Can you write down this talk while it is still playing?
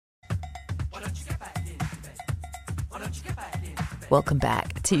Welcome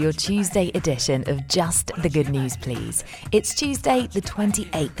back to your Tuesday edition of Just the Good News, Please. It's Tuesday, the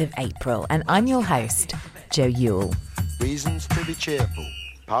 28th of April, and I'm your host, Jo Yule. Reasons to be cheerful,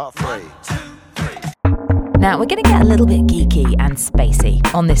 part 3. Now, we're going to get a little bit geeky and spacey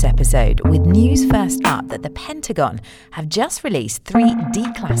on this episode with news first up that the Pentagon have just released 3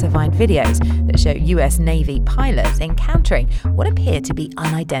 declassified videos that show US Navy pilots encountering what appear to be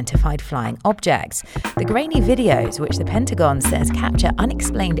unidentified flying objects. The grainy videos, which the Pentagon says capture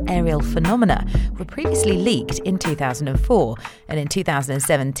unexplained aerial phenomena, were previously leaked in 2004, and in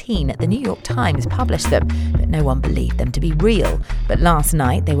 2017, the New York Times published them, but no one believed them to be real. But last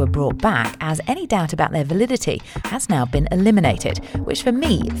night, they were brought back as any doubt about their validity has now been eliminated, which for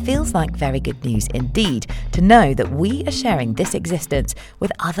me feels like very good news indeed, to know that we are sharing this existence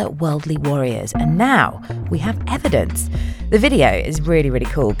with other worldly warriors, and now we have evidence. The video is really, really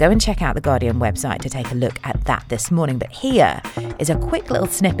cool. Go and check out the Guardian website to take a look at that this morning. But here is a quick little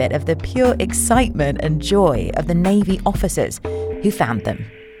snippet of the pure excitement and joy of the Navy officers who found them.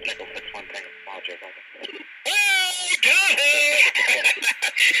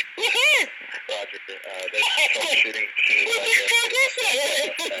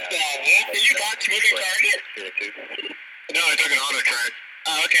 You got moving target? No, I took an auto track.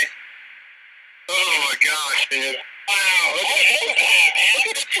 Oh, okay. Oh my gosh, dude. Wow, look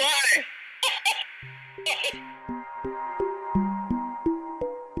at the fly.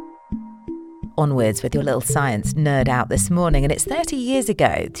 Onwards with your little science nerd out this morning, and it's 30 years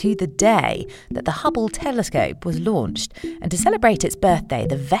ago to the day that the Hubble telescope was launched, and to celebrate its birthday,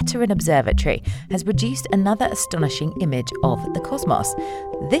 the Veteran Observatory has produced another astonishing image of the cosmos.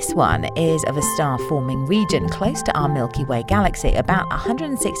 This one is of a star-forming region close to our Milky Way galaxy, about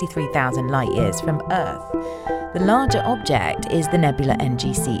 163,000 light-years from Earth. The larger object is the nebula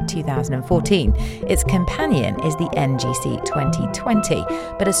NGC 2014. Its companion is the NGC 2020,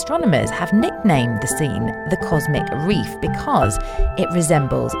 but astronomers have nicknamed the scene the Cosmic Reef because it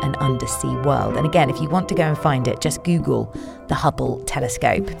resembles an undersea world. And again, if you want to go and find it, just Google the Hubble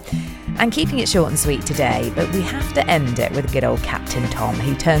telescope. I'm keeping it short and sweet today, but we have to end it with good old Captain Tom,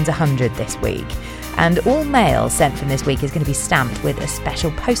 who turns 100 this week. And all mail sent from this week is going to be stamped with a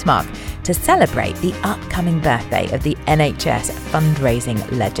special postmark to celebrate the upcoming birthday of the NHS fundraising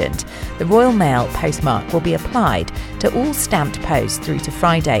legend. The Royal Mail postmark will be applied to all stamped posts through to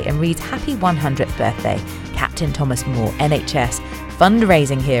Friday and reads Happy 100th birthday, Captain Thomas Moore, NHS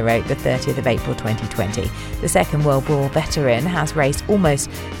fundraising hero, the 30th of April 2020. The Second World War veteran has raised almost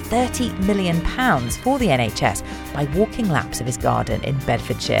 £30 million for the NHS by walking laps of his garden in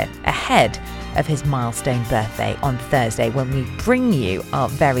Bedfordshire, ahead of his milestone birthday on Thursday, when we bring you our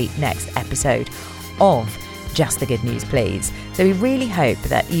very next episode of Just the Good News, Please. So we really hope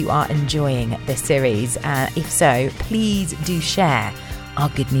that you are enjoying this series. If so, please do share our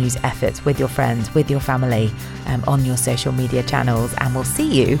good news efforts with your friends, with your family, on your social media channels, and we'll see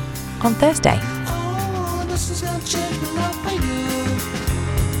you on Thursday. Oh, this is gonna change my life by you.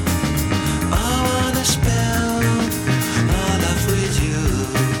 I wanna spend my life with you.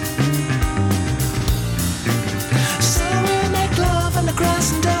 So we make love on the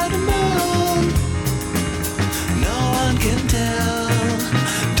grass under the moon. No one can tell,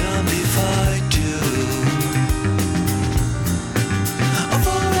 don't be fight you. A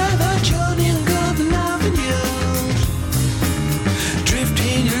forever journey and good loving you. Drift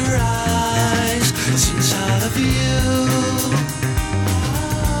in your eyes, it's inside of you.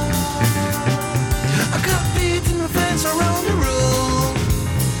 I got beat in the fence around the room.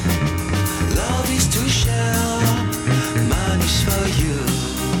 Love is to share, mine is for you.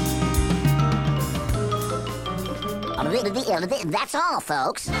 That's all,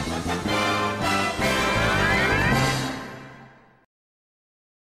 folks.